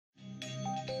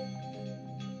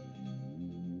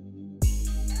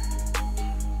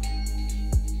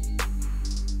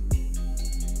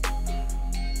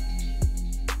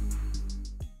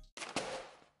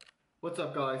What's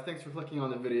up guys, thanks for clicking on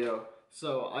the video.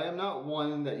 So I am not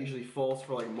one that usually falls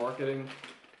for like marketing,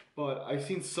 but I've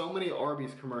seen so many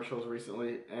Arby's commercials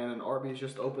recently, and an Arby's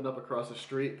just opened up across the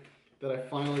street that I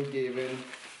finally gave in,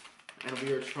 and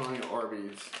we are trying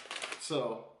Arby's.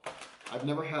 So I've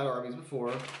never had Arby's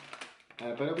before,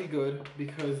 and it better be good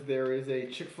because there is a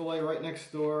Chick-fil-A right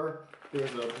next door,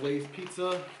 there's a Blaze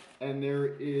Pizza, and there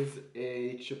is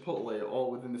a Chipotle all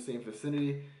within the same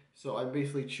vicinity. So I'm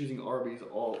basically choosing Arby's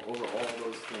all over all of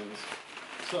those things.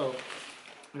 So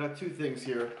I got two things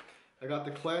here. I got the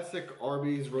classic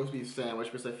Arby's roast beef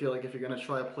sandwich because I feel like if you're gonna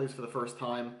try a place for the first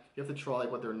time, you have to try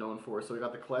what they're known for. So we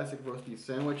got the classic roast beef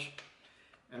sandwich,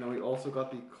 and then we also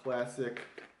got the classic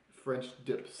French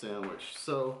dip sandwich.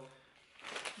 So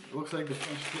it looks like the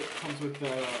French dip comes with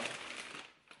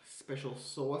special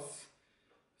sauce.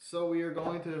 So we are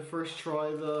going to first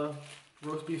try the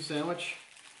roast beef sandwich.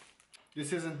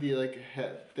 This isn't the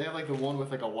they have like the one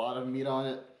with like a lot of meat on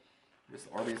it. This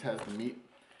Arby's has the meat.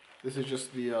 This is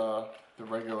just the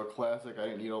regular classic. I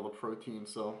didn't eat all the protein,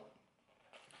 so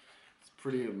it's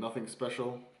pretty nothing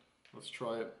special. Let's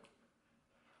try it.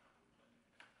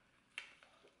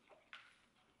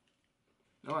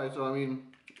 Alright, so I mean,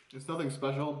 it's nothing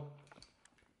special.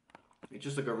 It's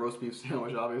just like a roast beef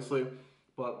sandwich, obviously,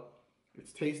 but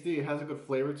it's tasty. It has a good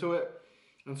flavor to it,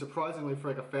 and surprisingly for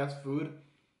like a fast food,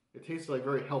 it tastes like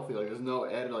very healthy. Like there's no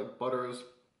added like butters.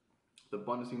 The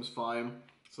bun seems fine.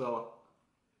 So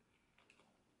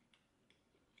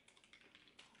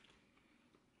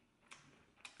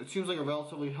it seems like a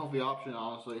relatively healthy option,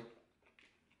 honestly,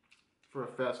 for a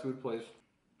fast food place.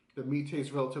 The meat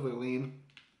tastes relatively lean.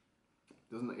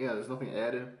 There's nothing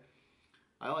added.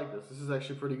 I like this. This is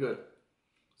actually pretty good.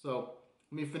 So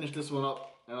let me finish this one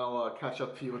up, and I'll catch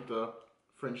up to you with the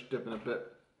French dip in a bit.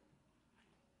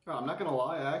 I'm not gonna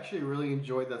lie, I actually really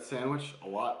enjoyed that sandwich a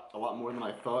lot more than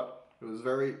I thought. It was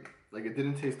very, like, it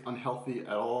didn't taste unhealthy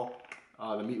at all.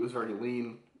 The meat was very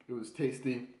lean. It was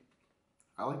tasty.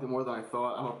 I liked it more than I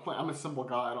thought. I'm a simple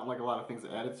guy. I don't like a lot of things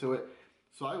added to it,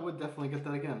 so I would definitely get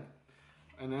that again.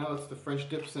 And now it's the French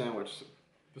dip sandwich.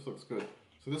 This looks good.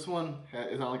 So this one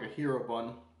is on like a hero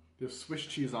bun. There's Swiss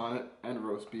cheese on it and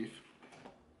roast beef,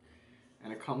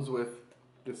 and it comes with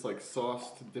this like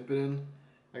sauce to dip it in.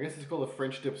 I guess it's called a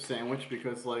French dip sandwich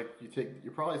because like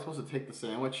you're probably supposed to take the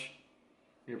sandwich,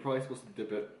 and you're probably supposed to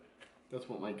dip it. That's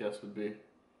what my guess would be.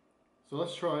 So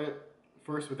let's try it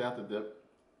first without the dip.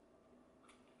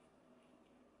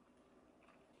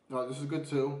 This is good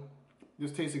too.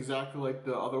 This tastes exactly like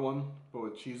the other one, but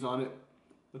with cheese on it.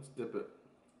 Let's dip it.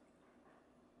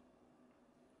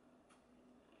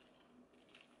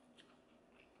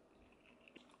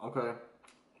 Okay,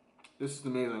 this is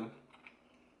amazing.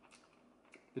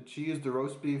 The cheese, the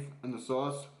roast beef, and the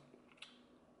sauce.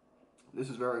 This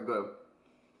is very good.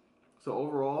 So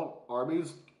overall,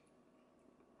 Arby's,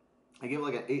 I give it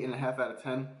like an 8.5 out of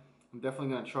 10. I'm definitely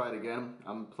gonna try it again.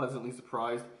 I'm pleasantly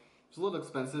surprised. It's a little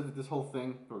expensive. This whole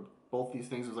thing, or both these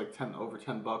things, was like over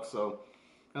 10 bucks. So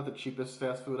not the cheapest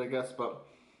fast food, I guess, but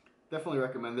definitely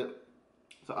recommend it.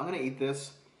 So I'm gonna eat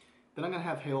this. Then I'm gonna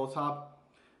have Halo Top.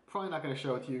 Probably not going to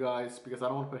show it to you guys because I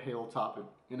don't want to put Halo Top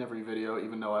in every video,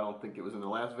 even though I don't think it was in the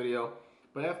last video.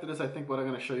 But after this, I think what I'm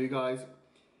going to show you guys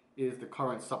is the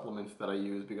current supplements that I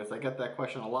use, because I get that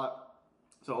question a lot.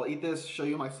 So I'll eat this, show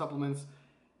you my supplements,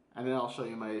 and then I'll show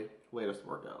you my latest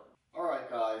workout. Alright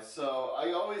guys, so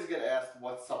I always get asked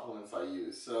what supplements I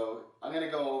use. So I'm going to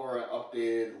go over an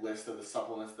updated list of the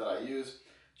supplements that I use.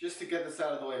 Just to get this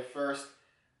out of the way first,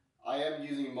 I am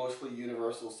using mostly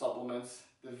Universal supplements.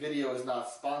 The video is not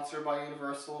sponsored by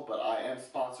Universal, but I am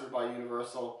sponsored by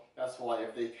Universal. That's why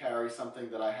if they carry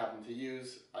something that I happen to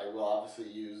use, I will obviously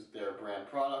use their brand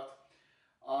product.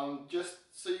 Just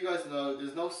so you guys know,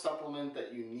 there's no supplement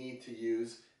that you need to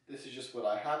use. This is just what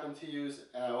I happen to use,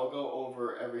 and I will go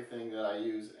over everything that I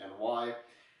use and why.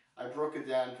 I broke it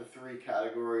down into 3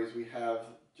 categories. We have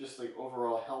just like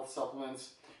overall health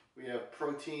supplements, we have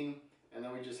protein, and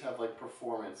then we just have like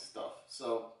performance stuff.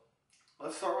 So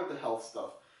let's start with the health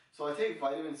stuff. So I take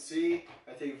vitamin C,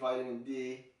 I take vitamin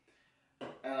D,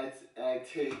 and I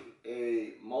take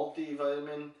a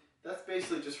multivitamin. That's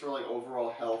basically just for like overall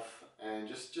health and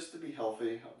just to be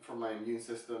healthy for my immune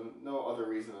system. No other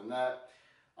reason than that.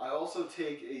 I also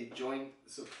take a joint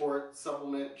support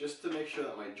supplement just to make sure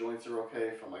that my joints are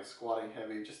okay from like squatting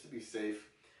heavy, just to be safe.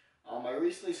 I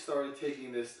recently started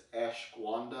taking this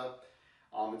ashwagandha.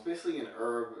 It's basically an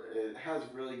herb. It has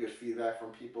really good feedback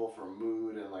from people for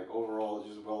mood and like overall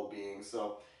just well-being.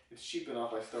 So it's cheap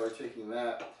enough. I started taking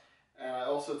that, and I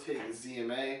also take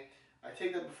ZMA. I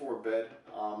take that before bed.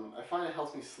 I find it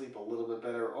helps me sleep a little bit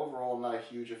better. Overall, not a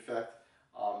huge effect.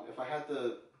 If I had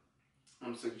to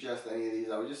suggest any of these,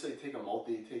 I would just say take a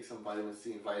multi, take some vitamin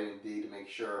C and vitamin D to make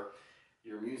sure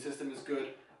your immune system is good,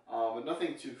 but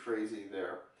nothing too crazy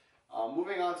there.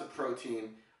 Moving on to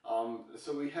protein.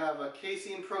 So we have a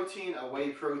casein protein, a whey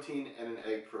protein, and an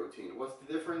egg protein. What's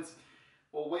the difference?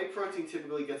 Well, whey protein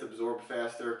typically gets absorbed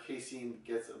faster, casein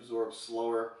gets absorbed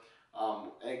slower,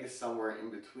 egg is somewhere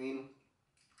in between.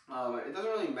 It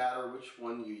doesn't really matter which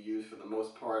one you use for the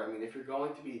most part. I mean, if you're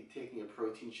going to be taking a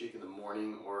protein shake in the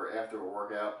morning or after a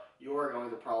workout, you are going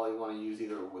to probably want to use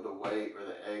either the whey or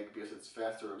the egg because it's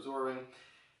faster absorbing.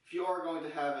 If you are going to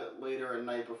have it later at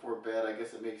night before bed, I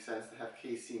guess it makes sense to have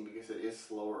casein because it is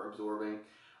slower absorbing.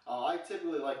 I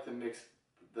typically like to mix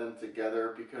them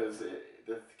together because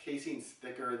the casein's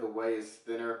thicker, the whey is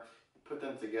thinner. You put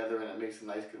them together and it makes a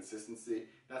nice consistency.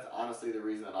 That's honestly the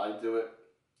reason that I do it.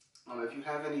 If you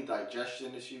have any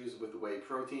digestion issues with whey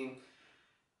protein,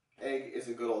 egg is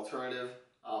a good alternative.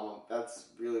 That's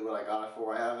really what I got it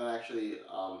for. I haven't actually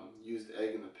used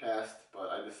egg in the past, but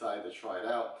I decided to try it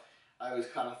out. I always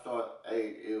kind of thought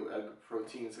egg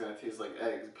protein is going to taste like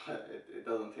eggs, but it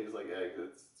doesn't taste like eggs.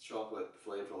 It's chocolate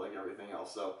flavor like everything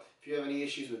else. So if you have any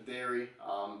issues with dairy,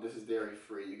 this is dairy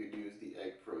free. You could use the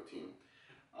egg protein.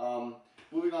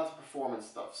 Moving on to performance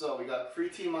stuff. So we got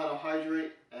creatine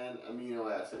monohydrate and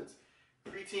amino acids.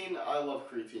 Creatine, I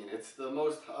love creatine. It's the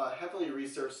most heavily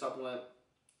researched supplement.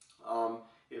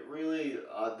 It really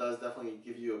does definitely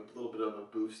give you a little bit of a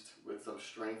boost with some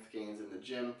strength gains in the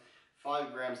gym.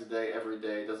 5 grams a day, every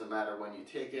day, doesn't matter when you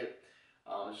take it.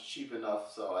 It's cheap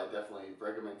enough, so I definitely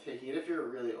recommend taking it if you're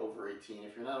really over 18.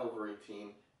 If you're not over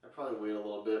 18, I'd probably wait a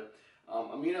little bit.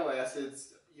 Amino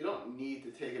acids, you don't need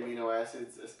to take amino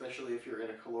acids, especially if you're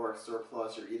in a caloric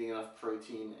surplus, you're eating enough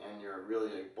protein, and you're really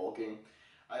bulking.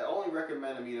 I only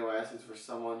recommend amino acids for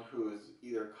someone who is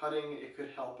either cutting, it could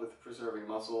help with preserving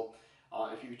muscle.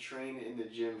 If you train in the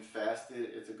gym fasted,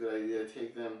 it's a good idea to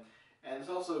take them. And it's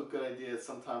also a good idea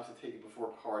sometimes to take it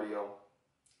before cardio.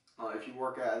 If you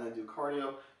work out and then do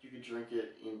cardio, you could drink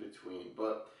it in between.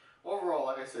 But overall,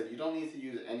 like I said, you don't need to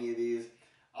use any of these.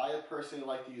 I personally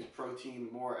like to use protein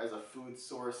more as a food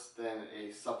source than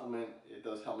a supplement. It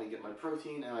does help me get my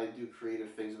protein, and I do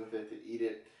creative things with it to eat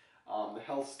it. The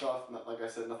health stuff, like I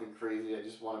said, nothing crazy. I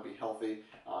just want to be healthy.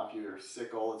 If you're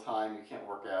sick all the time, you can't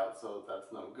work out, so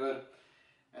that's no good.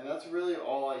 And that's really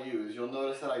all I use. You'll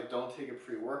notice that I don't take a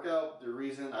pre-workout. The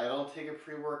reason I don't take a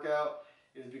pre-workout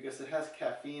is because it has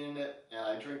caffeine in it, and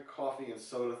I drink coffee and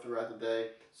soda throughout the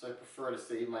day, so I prefer to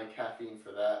save my caffeine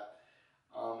for that.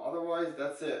 Otherwise,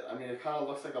 that's it. I mean, it kind of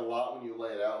looks like a lot when you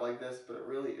lay it out like this, but it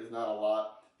really is not a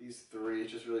lot. These 3,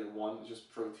 it's just really one, it's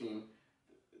just protein.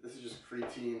 This is just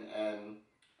creatine and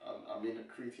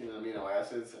creatine and amino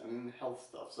acids and health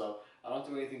stuff. So I don't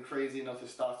do anything crazy, no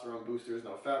testosterone boosters,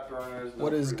 no fat burners. No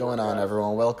what is going on,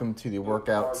 everyone? Welcome to the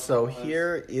workout. So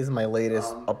here is my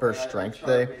latest upper strength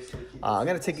day. I'm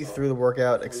going to take you through the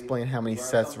workout, explain how many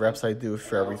sets, reps I do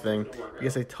for everything,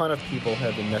 because a ton of people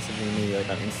have been messaging me on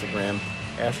Instagram,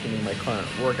 asking me my current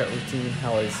workout routine,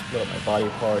 how I split up my body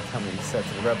parts, how many sets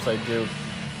and reps I do.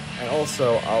 And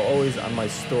also, I'll always, on my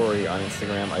story on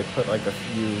Instagram, I put like a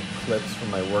few clips from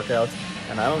my workouts,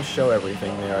 and I don't show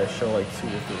everything there. I show like 2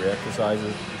 or 3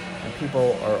 exercises, and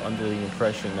people are under the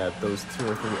impression that those 2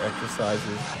 or 3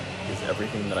 exercises is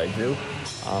everything that I do,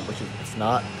 which it's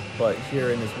not. But here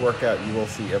in this workout, you will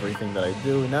see everything that I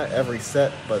do. Not every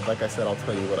set, but like I said, I'll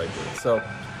tell you what I do. So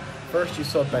first, you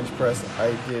saw bench press.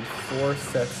 I did 4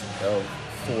 sets of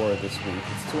 4 this week.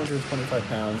 It's 225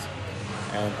 pounds.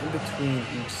 And in between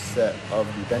each set of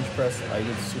the bench press, I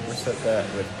did superset that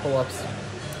with pull-ups.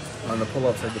 On the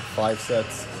pull-ups, I did 5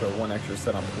 sets, so 1 extra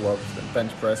set on pull-ups, then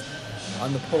bench press.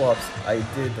 On the pull-ups, I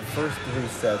did the first 3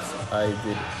 sets, I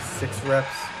did 6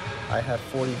 reps. I have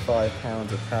 45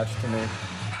 pounds attached to me.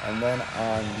 And then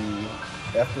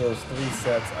after those 3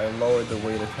 sets, I lowered the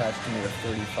weight attached to me to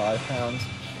 35 pounds.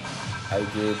 I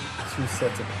did 2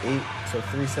 sets of 8, so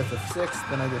 3 sets of 6,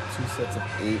 then I did 2 sets of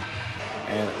 8.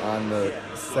 And on the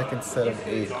second set of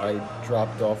 8, I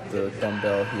dropped off the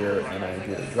dumbbell here and I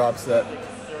did a drop set.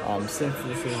 Since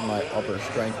this is my upper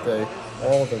strength day,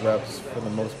 all the reps for the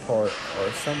most part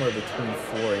are somewhere between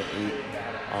 4 and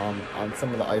 8. On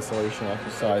some of the isolation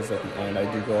exercises at the end,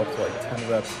 I do go up to like 10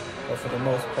 reps, but for the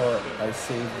most part, I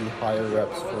save the higher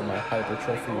reps for my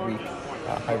hypertrophy week,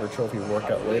 hypertrophy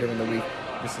workout later in the week.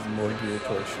 This is more geared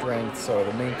towards strength, so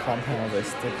the main compounds I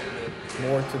stick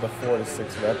more to the 4 to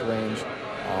 6 rep range.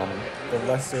 The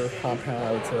lesser compound,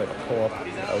 I would say like a pull-up,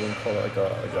 I wouldn't call it like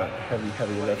a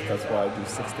heavy lift. That's why I do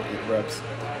 6 to 8 reps.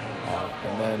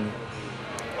 And then,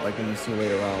 like when you see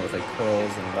later on with like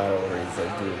curls and lateral raises,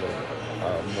 I do a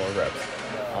little more reps.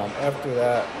 After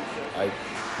that, I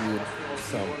did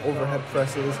some overhead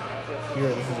presses. Here,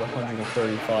 this is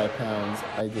 135 pounds.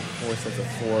 I did 4 sets of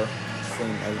 4,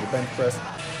 same as the bench press.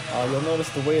 You'll notice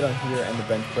the weight on here and the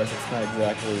bench press, it's not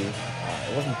exactly,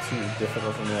 it wasn't too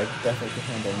difficult for me. I definitely could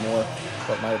handle more,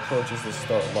 but my approach is to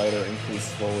start lighter,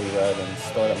 increase slowly, rather than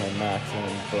start at my max and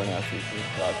then burn out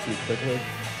too quickly.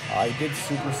 I did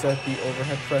superset the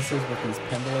overhead presses with these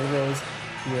pendulum rows.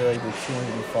 Here I did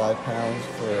 205 pounds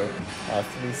for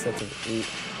 3 sets of 8.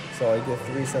 So I did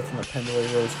 3 sets on the pendulum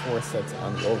rows, 4 sets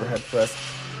on the overhead press.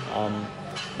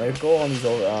 My goal on these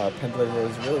pendulum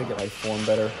rows is really to get my form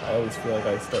better. I always feel like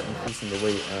I start increasing the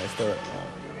weight and I start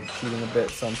cheating a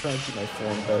bit, so I'm trying to keep my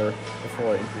form better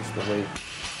before I increase the weight.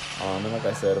 And like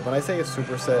I said, when I say a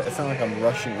superset, it's not like I'm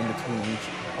rushing in between each.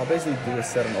 I'll basically do a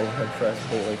set on overhead press,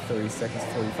 wait like 30 seconds,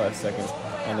 45 seconds,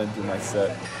 and then do my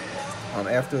set.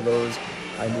 After those,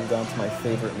 I moved on to my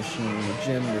favorite machine in the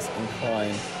gym, this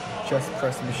incline chest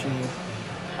press machine.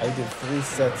 I did 3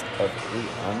 sets of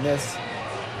 8 on this,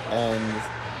 and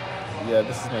yeah,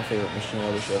 this is my favorite machine. I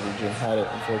wish every gym had it.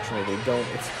 Unfortunately, they don't.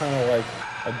 It's kind of like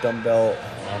a dumbbell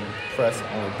press,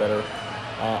 only better.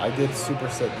 I did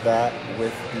superset that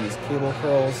with these cable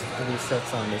curls, 3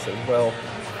 sets on this as well.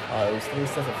 It was 3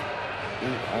 sets of 8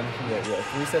 on here. Yeah,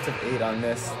 3 sets of 8 on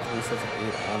this, 3 sets of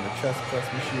 8 on the chest press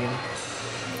machine.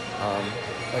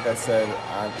 Like I said,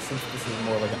 since this is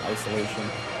more like an isolation,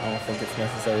 I don't think it's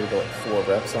necessary to go like 4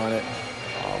 reps on it.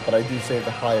 But I do save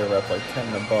the higher rep, like 10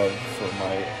 and above, for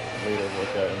my later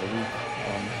workout in the week.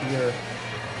 Here,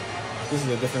 this is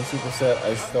a different superset.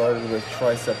 I started with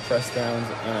tricep press downs,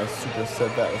 and I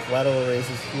superset that with lateral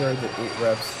raises. Here I did 8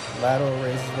 reps. Lateral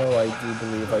raises, though, I do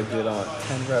believe I did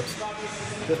 10 reps,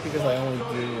 just because I only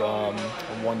do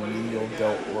 1 medial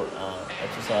delt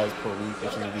exercise per week,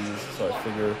 which is these. So I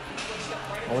figure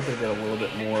I want to get a little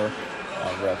bit more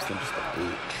reps than just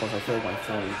 8. Plus, I feel like my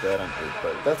form is bad on 8,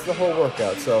 but that's the whole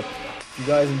workout. So if you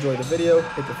guys enjoyed the video,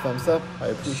 hit the thumbs up. I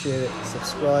appreciate it.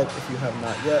 Subscribe if you have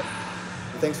not yet.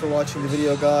 Thanks for watching the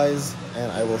video, guys,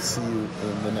 and I will see you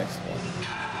in the next one.